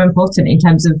becomes more important in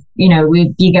terms of, you know,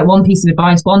 you get one piece of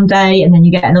advice one day and then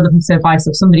you get another piece of advice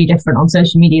of somebody different on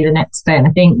social media the next day. And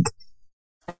I think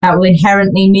that will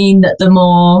inherently mean that the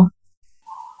more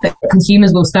that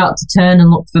consumers will start to turn and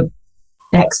look for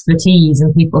expertise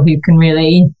and people who can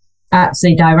really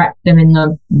actually direct them in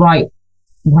the right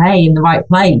way, in the right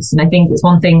place. And I think it's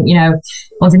one thing that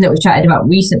we've chatted about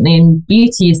recently in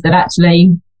beauty is that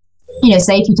actually, you know,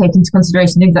 say if you take into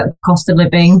consideration things like the cost of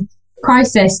living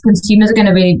crisis, consumers are going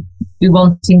to be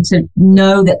wanting to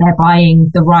know that they're buying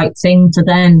the right thing for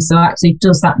them. So actually,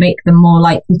 does that make them more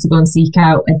likely to go and seek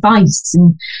out advice?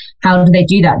 And how do they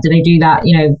do that? Do they do that,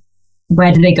 you know,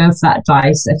 where do they go for that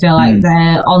advice? I feel like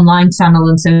their online channel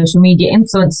and social media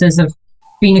influencers have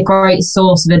been a great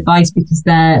source of advice because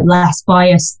they're less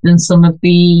biased than some of the,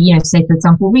 you know, say, for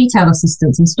example, retail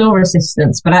assistants and store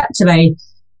assistants. But actually,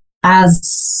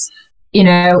 as you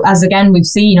know, as again, we've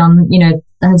seen on, you know,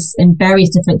 as in various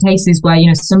different cases where, you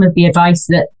know, some of the advice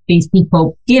that these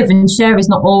people give and share is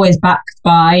not always backed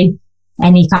by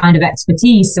any kind of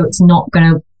expertise. So it's not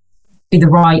going to be the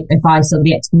right advice or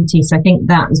the expertise. So I think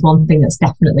that is one thing that's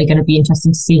definitely going to be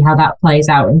interesting to see how that plays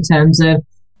out in terms of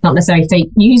not necessarily fake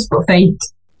news, but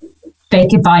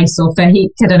fake advice or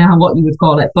fake, I don't know what you would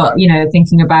call it, but, you know,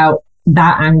 thinking about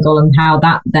that angle and how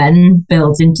that then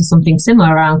builds into something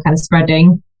similar around kind of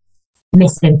spreading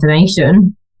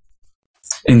misinformation.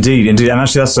 Indeed. And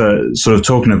actually that's sort of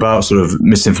talking about sort of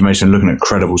misinformation, looking at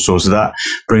credible sources. That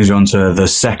brings you on to the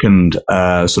second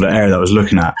sort of area that I was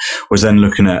looking at, was then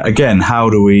looking at, again,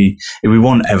 how do we, if we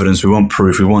want evidence, we want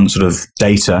proof, we want sort of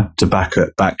data to back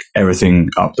everything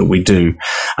up that we do.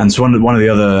 And so one of the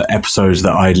other episodes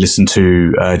that I listened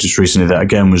to just recently that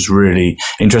again was really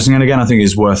interesting, and again I think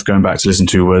is worth going back to listen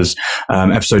to, was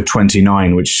episode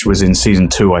 29, which was in season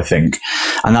 2, I think.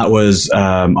 And that was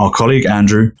our colleague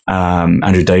Andrew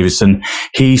Davidson.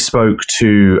 He spoke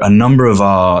to a number of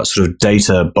our sort of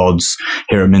data bods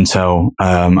here at Mintel.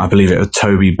 I believe it was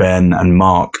Toby, Ben, and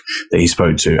Mark that he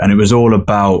spoke to. And it was all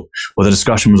about, well, the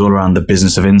discussion was all around the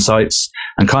business of insights.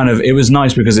 And kind of, it was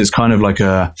nice because it's kind of like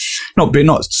a,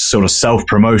 not sort of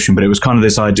self-promotion, but it was kind of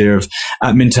this idea of,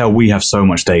 at Mintel, we have so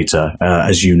much data,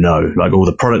 as you know, like all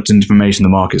the product information, the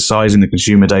market sizing, the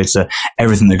consumer data,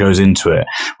 everything that goes into it.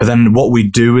 But then what we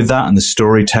do with that and the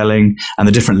storytelling and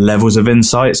the different levels of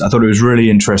insights, I thought it was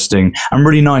really interesting and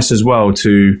really nice as well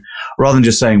to, rather than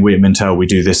just saying we at Mintel, we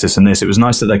do this, this and this, it was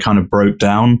nice that they kind of broke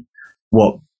down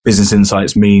what business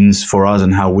insights means for us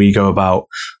and how we go about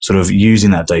sort of using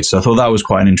that data. So I thought that was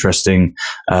quite an interesting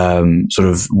sort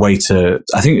of way to,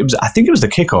 I think it was the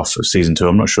kickoff of season 2,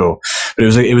 I'm not sure, but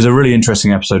it was a really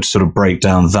interesting episode to sort of break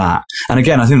down that. And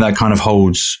again, I think that kind of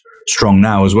holds strong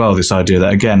now as well, this idea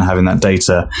that, again, having that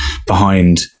data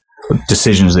behind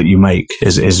decisions that you make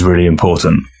is really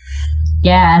important.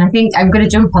 Yeah, and I think I'm going to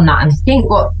jump on that. And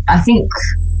I think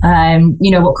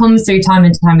you know, what comes through time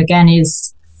and time again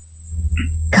is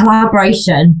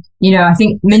collaboration. You know, I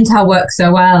think Mintel works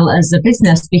so well as a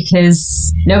business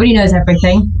because nobody knows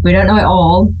everything. We don't know it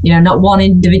all. You know, not one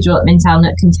individual at Mintel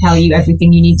that can tell you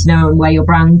everything you need to know and where your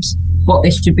brand, what they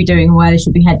should be doing and where they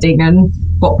should be heading and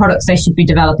what products they should be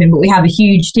developing. But we have a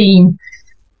huge team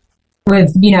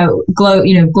with,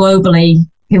 globally,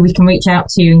 who we can reach out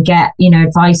to and get, you know,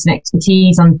 advice and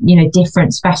expertise on, you know,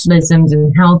 different specialisms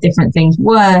and how different things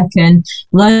work and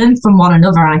learn from one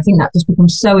another. And I think that just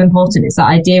becomes so important. It's that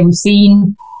idea we've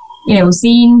seen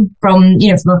from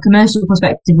a commercial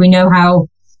perspective, we know how,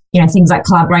 you know, things like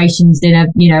collaborations in a,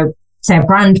 you know, say a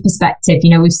brand perspective, you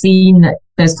know, we've seen that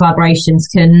those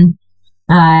collaborations can,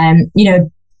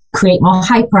 create more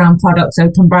hype around products,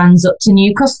 open brands up to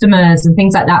new customers and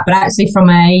things like that. But actually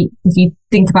if you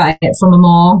think about it from a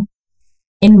more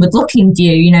inward looking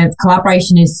view, you know,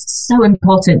 collaboration is so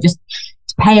important, just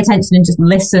to pay attention and just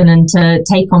listen and to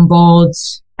take on board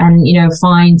and, you know,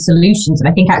 find solutions. And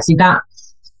I think actually that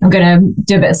I'm going to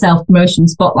do a bit of self-promotion,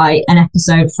 spotlight an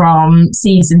episode from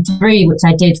season 3, which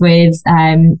I did with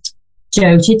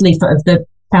Joe Chidley, of the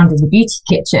founder of the Beauty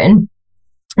Kitchen.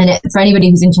 And for anybody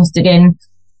who's interested in,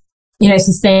 you know,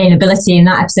 sustainability, in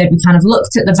that episode, we kind of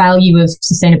looked at the value of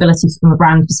sustainability from a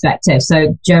brand perspective.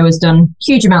 So Joe has done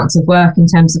huge amounts of work in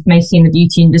terms of making the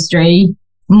beauty industry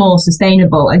more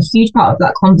sustainable. A huge part of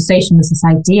that conversation was this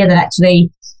idea that actually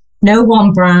no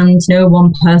one brand, no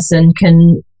one person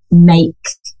can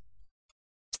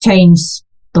change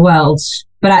the world.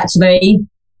 But actually,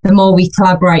 the more we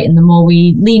collaborate and the more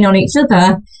we lean on each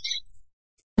other,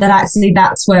 that actually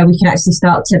that's where we can actually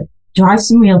start to drive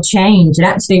some real change. And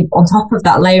actually, on top of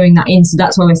that, layering that in, so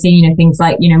that's why we're seeing, things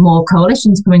like, more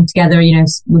coalitions coming together.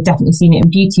 We've definitely seen it in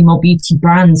beauty, more beauty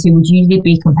brands who would usually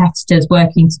be competitors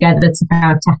working together to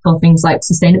kind of tackle things like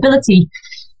sustainability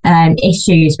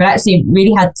issues. But actually,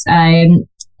 really had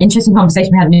interesting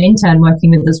conversation. We had an intern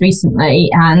working with us recently,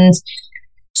 and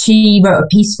she wrote a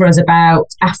piece for us about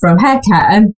Afro hair care.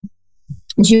 And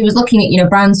she was looking at,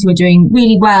 brands who are doing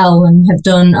really well and have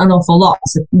done an awful lot.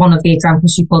 So one of the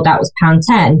examples she pulled out was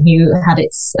Pantene, who had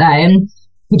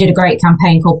who did a great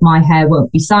campaign called My Hair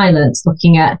Won't Be Silenced,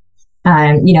 looking at,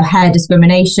 hair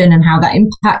discrimination and how that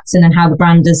impacts, and then how the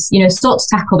brand has, sought to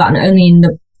tackle that not only in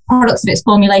the products that it's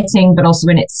formulating, but also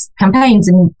in its campaigns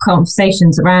and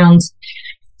conversations around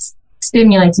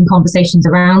stimulating conversations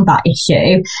around that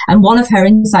issue. And one of her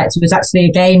insights was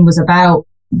about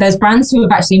there's brands who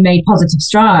have actually made positive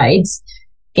strides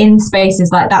in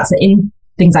spaces like that. So in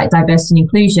things like diversity and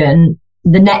inclusion,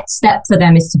 the next step for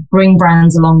them is to bring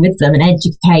brands along with them and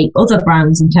educate other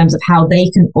brands in terms of how they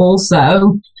can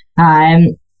also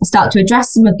start to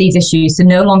address some of these issues. So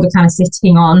no longer kind of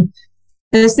sitting on,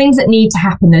 there's things that need to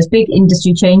happen, there's big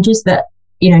industry changes that,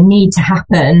 need to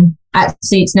happen.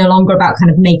 Actually, it's no longer about kind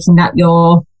of making that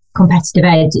your competitive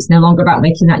edge. It's no longer about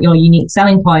making that your unique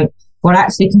selling point. What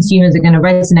actually consumers are going to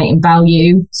resonate and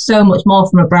value so much more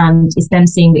from a brand is them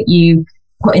seeing that you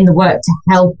put in the work to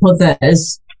help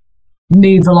others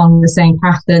move along the same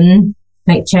path and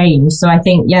make change. So I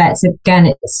think, it's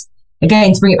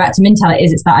to bring it back to Mintel,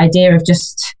 it's that idea of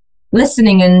just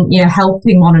listening and,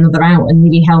 helping one another out and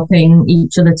really helping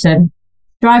each other to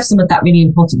drive some of that really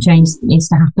important change that needs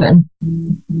to happen.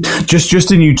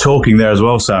 Just in you talking there as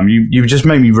well, Sam, you just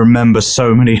made me remember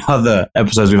so many other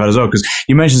episodes we've had as well, because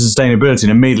you mentioned sustainability,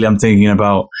 and immediately I'm thinking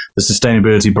about the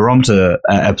Sustainability Barometer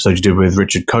episode you did with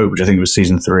Richard Cope, which I think was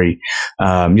season 3. It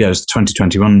was the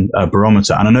 2021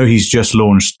 barometer, and I know he's just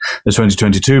launched the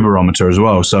 2022 barometer as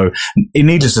well. So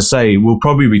needless to say, we'll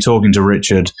probably be talking to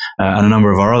Richard and a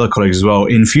number of our other colleagues as well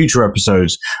in future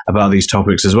episodes about these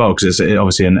topics as well, because it's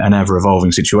obviously an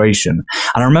ever-evolving situation.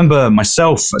 And I remember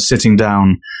myself sitting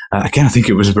down, again, I think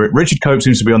it was Richard Cope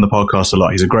seems to be on the podcast a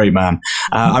lot. He's a great man.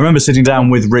 I remember sitting down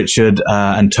with Richard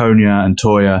and Tonya and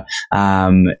Toya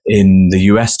in the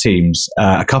US teams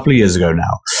a couple of years ago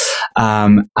now.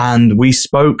 And we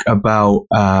spoke about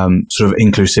sort of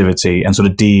inclusivity and sort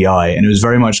of DEI. And it was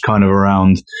very much kind of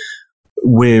around,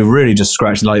 we're really just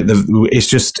scratching, at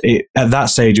that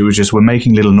stage, it was just, we're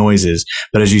making little noises.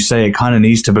 But as you say, it kind of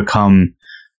needs to become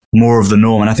more of the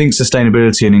norm. And I think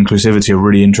sustainability and inclusivity are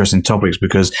really interesting topics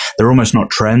because they're almost not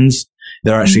trends.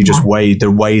 They're actually just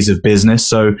ways of business.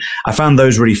 So I found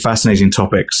those really fascinating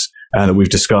topics that we've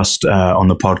discussed on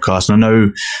the podcast. And I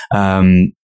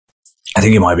know, I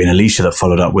think it might have been Alicia that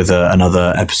followed up with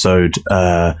another episode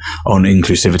on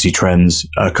inclusivity trends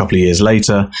a couple of years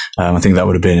later. I think that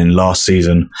would have been in last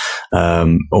season,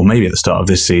 or maybe at the start of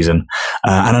this season.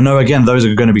 And I know, again, those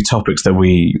are going to be topics that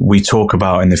we talk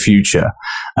about in the future.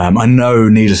 I know,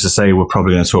 needless to say, we're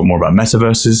probably going to talk more about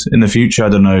metaverses in the future. I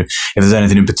don't know if there's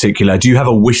anything in particular. Do you have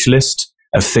a wish list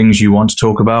of things you want to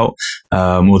talk about,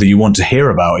 or that you want to hear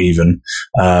about even,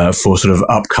 for sort of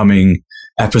upcoming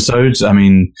episodes? I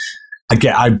mean,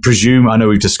 again, I presume, I know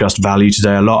we've discussed value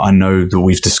today a lot. I know that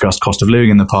we've discussed cost of living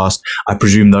in the past. I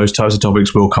presume those types of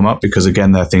topics will come up because,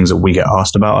 again, they're things that we get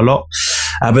asked about a lot.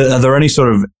 But are there any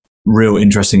sort of real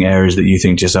interesting areas that you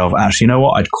think to yourself, actually, you know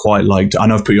what, I'd quite like to, I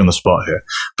know I've put you on the spot here,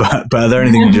 but are there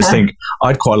anything you just think,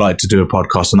 I'd quite like to do a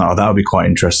podcast on that, or that would be quite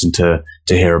interesting to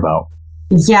hear about?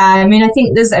 Yeah, I mean, I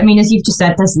think as you've just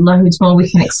said, there's loads more we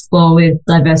can explore with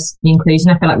diversity and inclusion.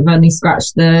 I feel like we've only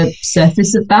scratched the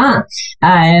surface of that.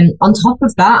 On top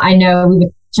of that, I know we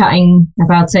were chatting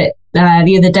about it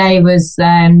the other day, was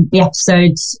the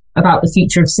episodes about the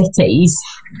future of cities.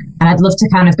 And I'd love to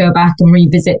kind of go back and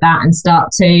revisit that and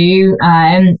start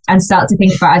to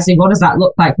think about, actually, what does that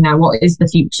look like now? What is the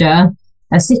future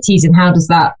of cities, and how does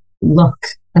that look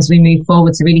as we move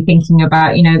forward? To really thinking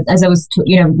about, as I was,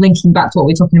 linking back to what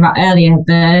we were talking about earlier,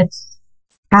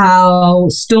 how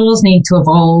stores need to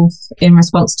evolve in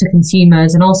response to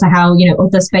consumers, and also how,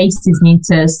 other spaces need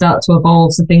to start to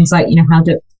evolve. So things like, how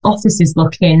do offices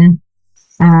look in,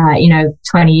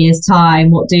 20 years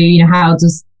time? What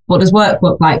does work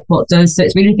look like? So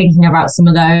it's really thinking about some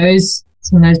of those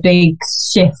big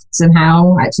shifts and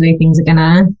how actually things are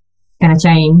gonna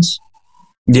change.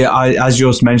 Yeah, as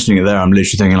you're mentioning it there, I'm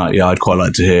literally thinking I'd quite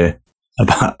like to hear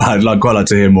I'd quite like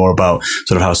to hear more about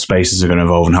sort of how spaces are going to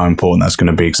evolve and how important that's going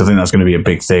to be, because I think that's going to be a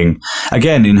big thing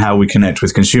again in how we connect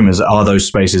with consumers. Are those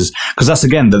spaces, because that's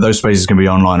again that those spaces can be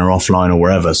online or offline or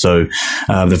wherever. So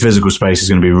the physical space is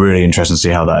going to be really interesting to see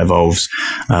how that evolves.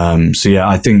 So yeah,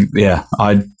 I think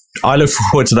I look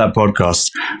forward to that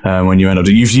podcast when you end up.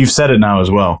 You've said it now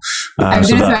as well. I'm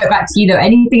going to throw it back to you though.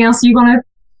 Anything else you want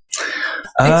to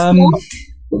explore?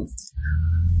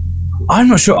 I'm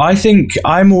not sure. I think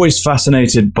I'm always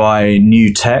fascinated by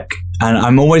new tech, and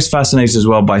I'm always fascinated as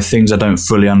well by things I don't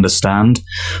fully understand.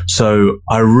 So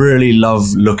I really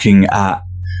love looking at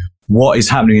what is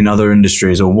happening in other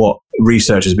industries or what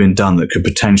research has been done that could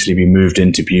potentially be moved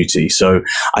into beauty. So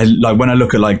I like when I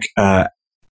look at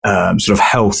sort of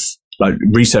health, like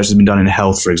research has been done in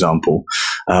health, for example,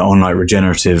 on like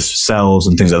regenerative cells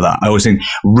and things like that. I always think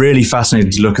really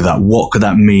fascinating to look at that. What could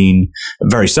that mean,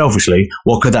 very selfishly,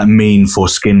 what could that mean for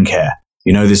skincare?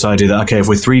 You know, this idea that, okay, if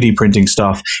we're 3D printing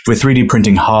stuff, if we're 3D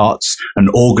printing hearts and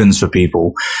organs for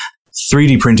people,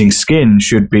 3D printing skin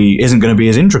isn't going to be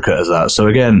as intricate as that. So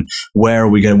again, where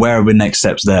are the next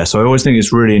steps there? So I always think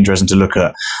it's really interesting to look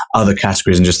at other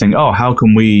categories and just think, oh, how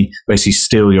can we basically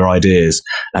steal your ideas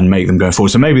and make them go forward?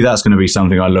 So maybe that's going to be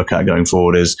something I look at going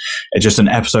forward, is just an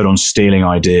episode on stealing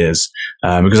ideas.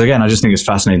 Because again, I just think it's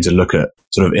fascinating to look at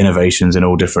sort of innovations in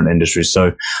all different industries.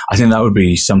 So I think that would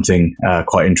be something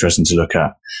quite interesting to look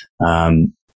at.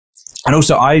 And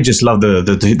also, I just love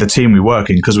the team we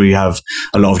work in, because we have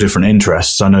a lot of different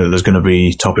interests. I know that there's going to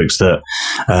be topics that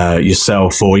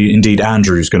yourself or indeed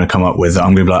Andrew is going to come up with that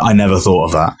I'm going to be like, I never thought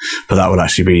of that, but that would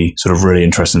actually be sort of really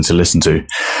interesting to listen to.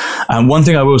 And one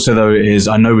thing I will say, though, is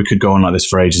I know we could go on like this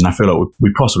for ages, and I feel like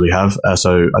we possibly have.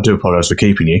 So I do apologize for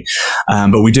keeping you,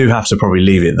 but we do have to probably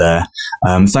leave it there.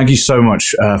 Thank you so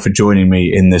much for joining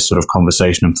me in this sort of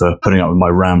conversation and for putting up with my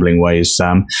rambling ways,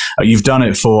 Sam. You've done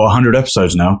it for 100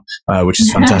 episodes now. Which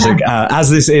is fantastic. As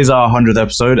this is our 100th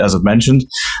episode, as I've mentioned,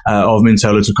 of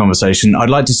Mintel Little Conversation, I'd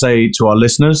like to say to our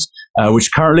listeners,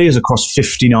 which currently is across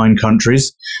 59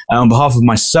 countries, on behalf of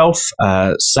myself,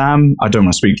 Sam, I don't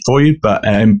want to speak for you, but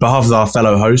on behalf of our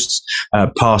fellow hosts,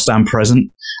 past and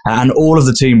present, and all of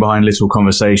the team behind Little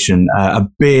Conversation, a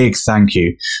big thank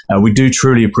you. We do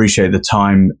truly appreciate the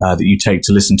time that you take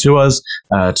to listen to us,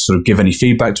 to sort of give any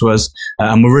feedback to us,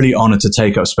 and we're really honored to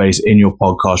take up space in your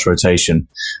podcast rotation.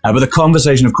 But the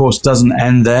conversation, of course, doesn't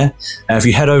end there. If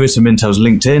you head over to Mintel's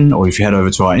LinkedIn, or if you head over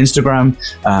to our Instagram,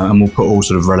 and we'll put all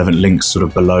sort of relevant links sort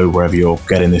of below wherever you're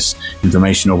getting this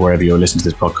information or wherever you're listening to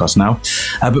this podcast now.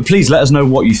 But please let us know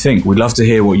what you think. We'd love to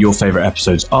hear what your favorite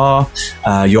episodes are,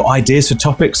 your ideas for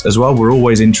topics as well. We're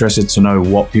always interested to know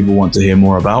what people want to hear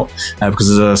more about, because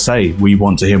as I say, we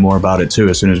want to hear more about it too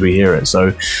as soon as we hear it.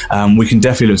 So we can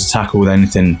definitely look to tackle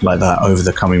anything like that over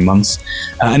the coming months.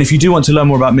 And if you do want to learn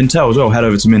more about Mintel as well, head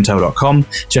over to mintel.com,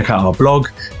 check out our blog,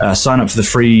 sign up for the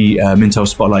free Mintel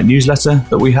Spotlight newsletter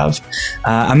that we have,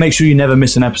 and make sure you never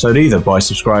miss an episode either by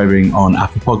subscribing on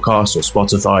Apple Podcasts or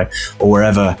Spotify or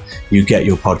wherever you get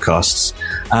your podcasts.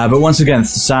 But once again,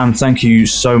 Sam, thank you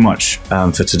so much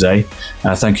for today.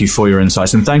 Thank you for your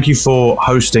insights, and thank you for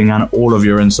hosting and all of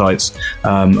your insights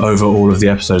over all of the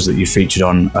episodes that you featured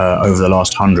on over the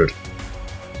last 100.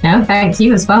 No, thank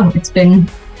you as well. It's been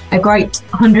a great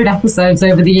 100 episodes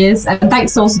over the years, and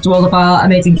thanks also to all of our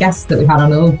amazing guests that we've had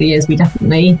on all of the years. We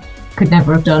definitely could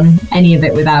never have done any of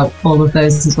it without all of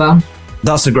those as well.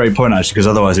 That's a great point, actually, because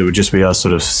otherwise it would just be us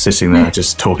sort of sitting there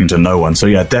just talking to no one. So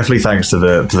yeah, definitely thanks to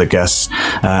the guests.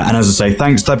 And as I say,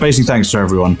 thanks to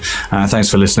everyone. Thanks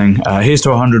for listening. Here's to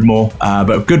 100 more.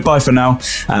 But goodbye for now.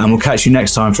 And we'll catch you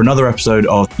next time for another episode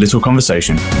of Little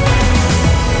Conversation.